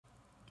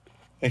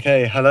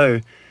Okay, hello.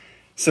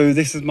 So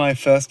this is my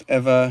first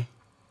ever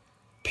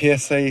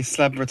PSA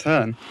slab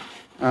return.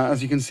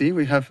 As you can see,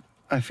 we have,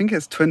 I think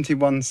it's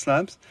 21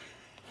 slabs.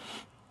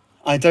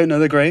 I don't know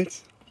the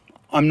grades.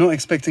 I'm not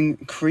expecting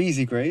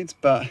crazy grades,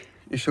 but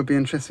it should be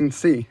interesting to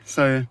see.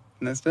 So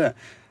let's do it.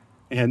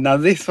 Okay, now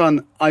this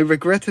one, I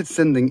regretted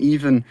sending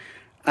even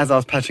as I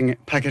was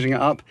packaging it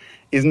up.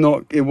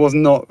 It was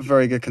not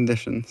very good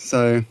condition.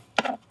 So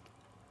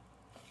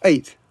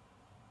 8.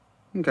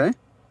 Okay.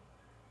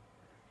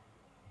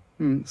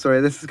 Sorry,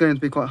 this is going to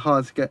be quite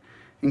hard to get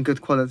in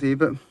good quality,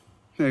 but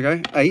there we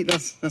go. 8,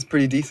 that's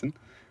pretty decent.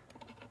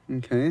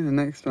 Okay, the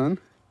next one.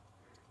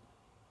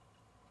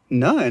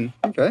 9.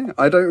 Okay,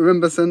 I don't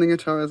remember sending a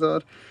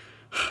Charizard.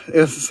 It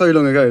was so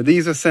long ago.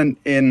 These were sent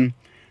in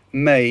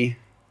May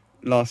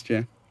last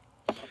year.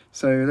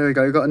 So there we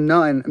go. We got a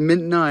 9, a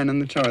mint 9 on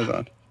the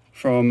Charizard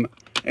from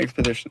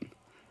Expedition.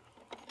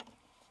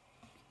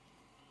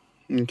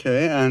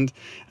 Okay, and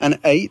an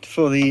 8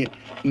 for the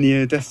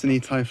Neo Destiny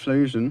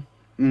Typhlosion.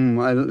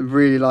 I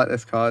really like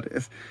this card.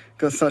 It's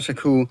got such a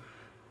cool...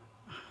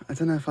 I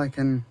don't know if I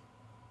can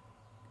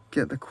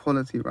get the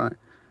quality right.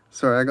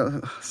 Sorry, I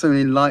got so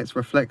many lights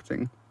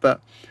reflecting,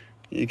 but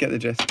you get the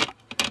gist.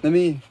 Let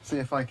me see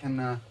if I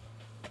can...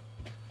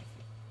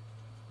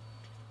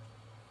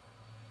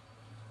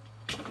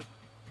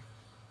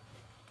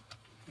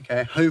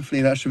 Okay,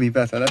 hopefully that should be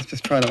better. Let's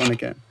just try that one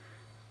again.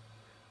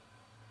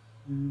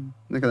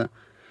 Look at that.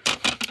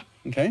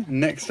 Okay,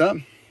 next up,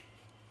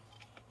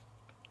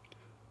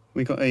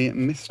 we got a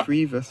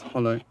Mischievous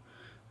Holo.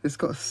 It's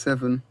got a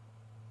 7.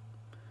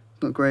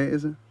 Not great,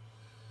 is it?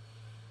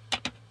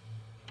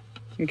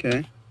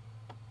 Okay.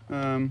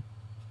 The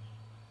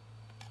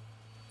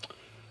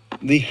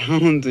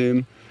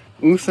Houndoom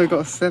also got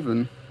a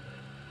 7.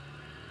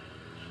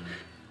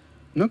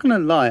 Not gonna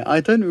lie, I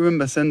don't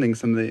remember sending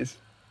some of these.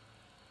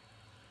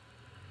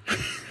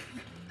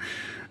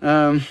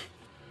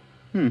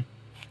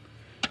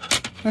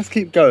 Let's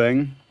keep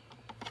going.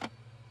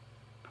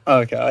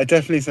 Oh, okay, I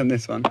definitely sent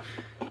this one.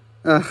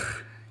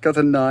 Got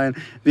a 9.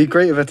 Be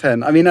great with a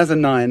 10. I mean, as a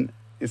 9,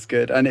 it's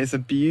good, and it's a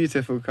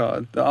beautiful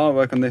card. The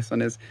artwork on this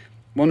one is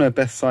one of the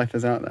best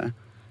ciphers out there.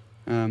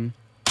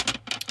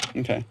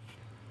 Okay,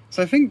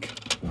 so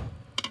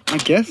I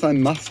guess I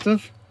must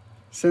have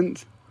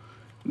sent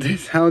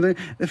this Houndoom.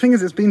 The thing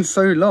is, it's been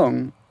so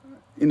long,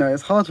 you know,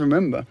 it's hard to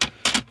remember.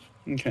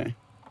 Okay.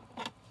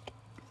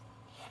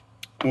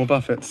 More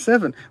Buffett.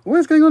 7. What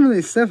is going on with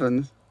these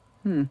 7s?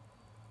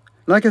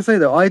 Like I say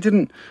though, I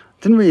didn't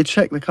really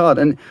check the card,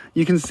 and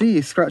you can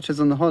see scratches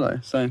on the holo,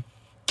 so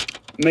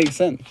it makes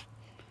sense.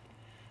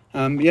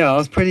 Yeah, I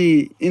was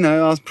pretty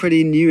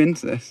new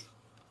into this.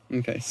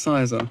 Okay,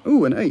 Sizer.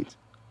 Ooh, an 8.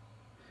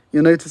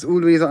 You'll notice all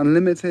of these are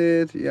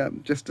unlimited. Yeah,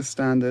 just a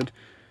standard.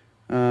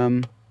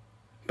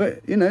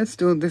 But you know,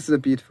 still, this is a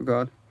beautiful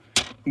card.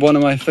 One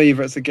of my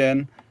favourites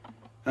again.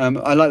 I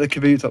like the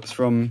Kabutops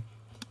from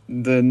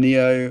the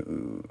Neo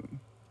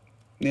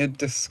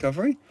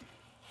Discovery.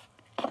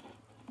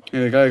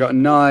 Here we go, got a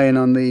 9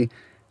 on the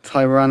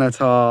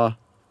Tyranitar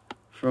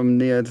from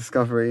Neo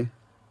Discovery.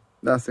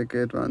 That's a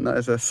good one. That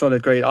is a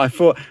solid grade. I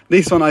thought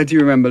this one I do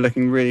remember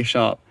looking really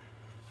sharp.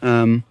 I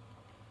don't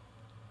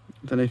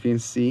know if you can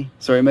see.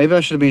 Sorry, maybe I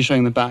should have been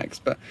showing the backs,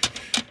 but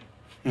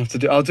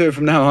I'll do it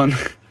from now on.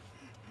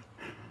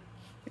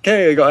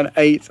 Okay, we got an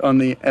 8 on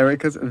the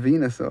Erica's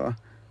Venusaur.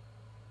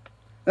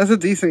 That's a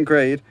decent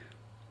grade.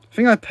 I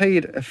think I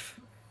paid a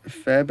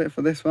fair bit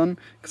for this one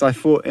because I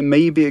thought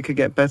maybe it could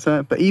get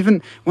better, but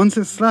even once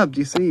it's slabbed,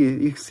 you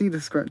see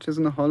the scratches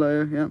on the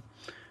holo. Yeah.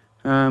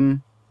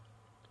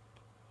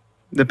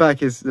 The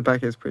back is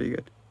pretty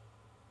good.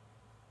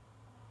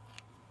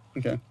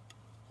 Okay.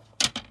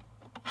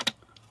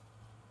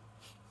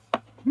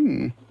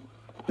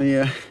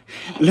 The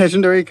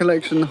Legendary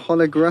Collection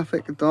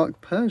Holographic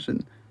Dark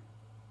Persian.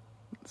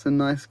 It's a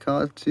nice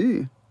card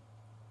too.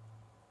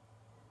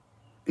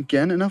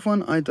 Again, another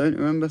one I don't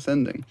remember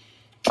sending.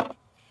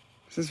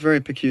 This is very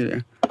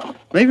peculiar.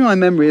 Maybe my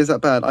memory is that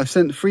bad. I've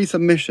sent 3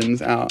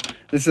 submissions out.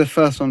 This is the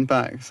first one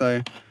back,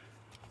 so...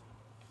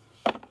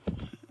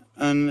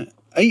 An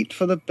 8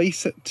 for the base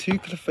set 2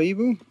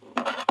 Clefable.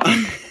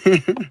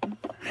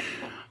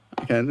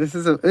 Okay,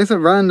 it's a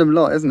random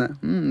lot, isn't it?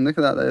 Look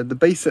at that there. The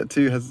base set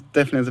 2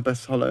 definitely has the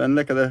best holo, and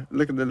look at the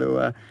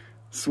little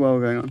swirl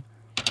going on.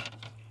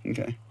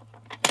 Okay.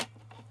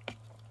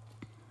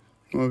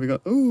 What have we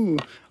got? Ooh,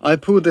 I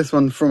pulled this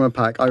one from a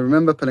pack. I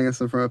remember pulling this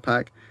one from a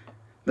pack.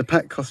 The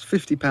pack cost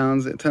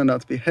 £50. It turned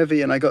out to be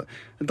heavy, and I got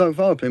a Dark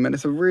Vileplume, and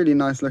it's a really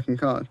nice looking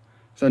card.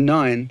 So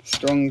 9,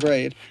 strong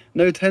grade.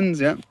 No 10s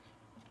yet.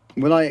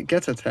 Will I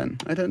get a 10?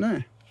 I don't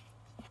know.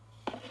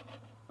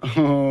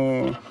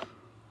 Oh,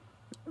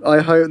 I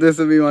hope this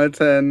will be my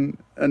 10,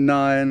 a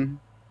 9.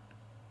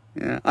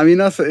 Yeah, I mean,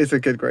 it's a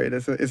good grade.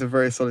 It's a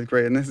very solid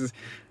grade, and this is,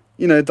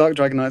 you know, Dark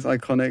Dragonite's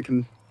iconic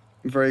and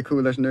very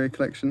cool legendary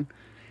collection.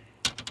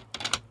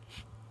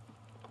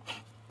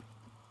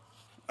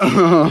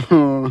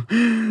 Oh,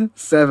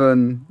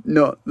 7,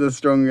 not the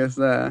strongest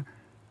there.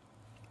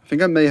 I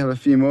think I may have a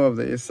few more of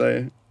these,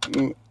 so...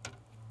 Ooh.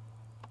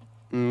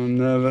 I'm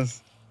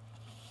nervous.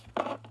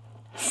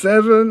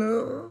 7.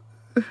 Oh.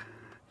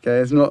 Okay,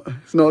 it's not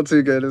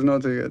too good. It's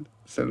not too good.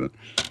 7.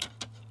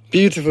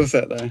 Beautiful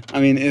set though.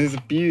 I mean, it is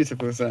a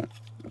beautiful set.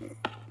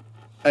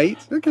 8.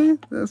 Okay,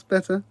 that's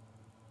better.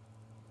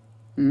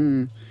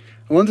 I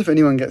wonder if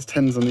anyone gets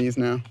 10s on these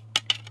now.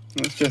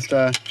 Let's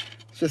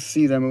just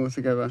see them all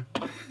together.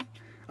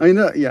 I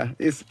mean, yeah,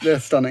 they're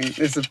stunning.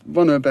 It's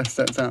one of the best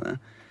sets out there.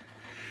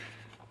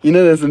 You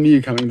know there's a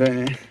Mew coming,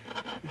 don't you?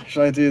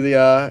 Should I do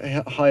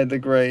the hide the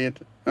grade?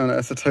 Oh no,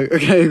 it's a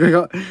okay, we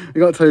got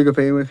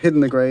Togepi, we've hidden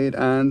the grade,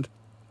 and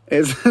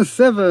it's a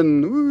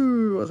 7.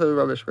 Woo, what's a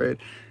rubbish grade?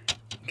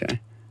 Okay.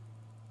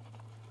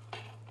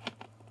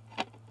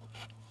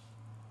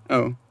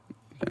 Oh,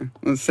 okay.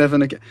 Well,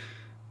 7 again.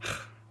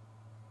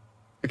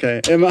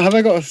 Okay, have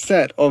I got a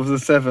set of the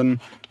 7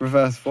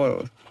 reverse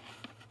foils?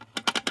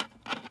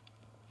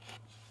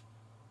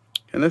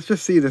 Okay, let's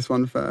just see this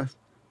one first.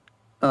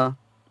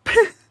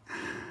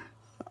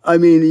 I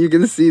mean, you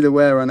can see the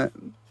wear on it.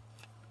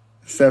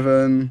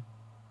 7.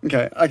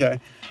 Okay.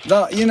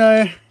 That, you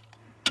know,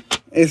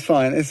 is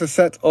fine. It's a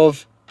set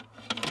of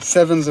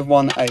 7s of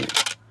 1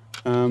 8.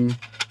 I'm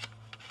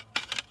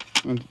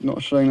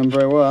not showing them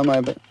very well, am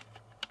I? But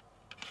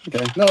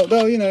okay.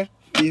 No, you know,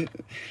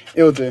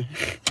 it'll do.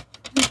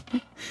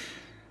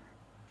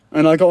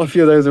 And I got a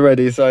few of those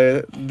already,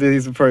 so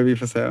these will probably be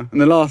for sale.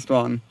 And the last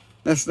one,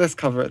 let's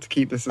cover it to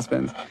keep the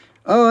suspense.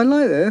 Oh, I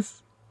like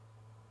this.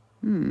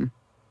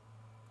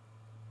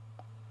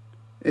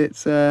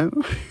 It's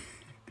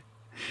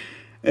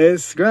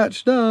it's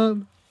scratched up.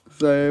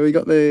 So we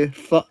got the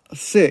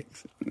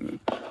 6.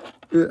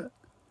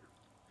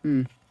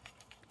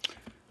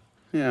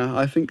 Yeah,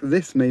 I think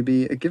this may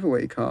be a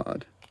giveaway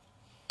card.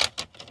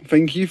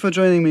 Thank you for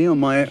joining me on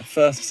my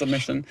first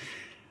submission.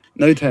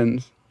 No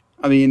 10s.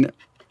 I mean,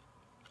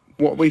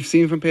 what we've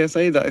seen from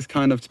PSA, that is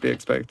kind of to be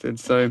expected.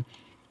 So,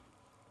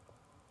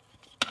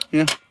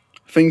 yeah,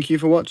 thank you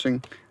for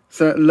watching.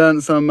 So,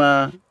 learned some,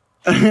 I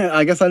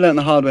guess I learned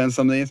the hard way on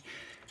some of these.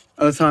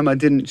 At the time, I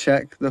didn't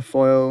check the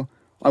foil.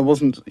 I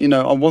wasn't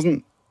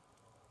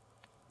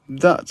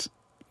that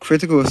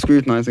critical of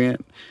scrutinizing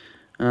it.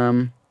 I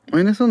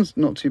mean, this one's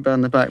not too bad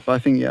in the back, but I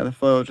think, yeah, the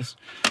foil just...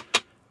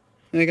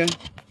 There you go.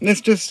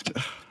 Let's just...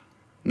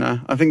 No,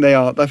 I think they're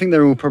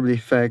all probably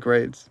fair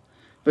grades.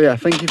 But yeah,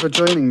 thank you for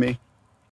joining me.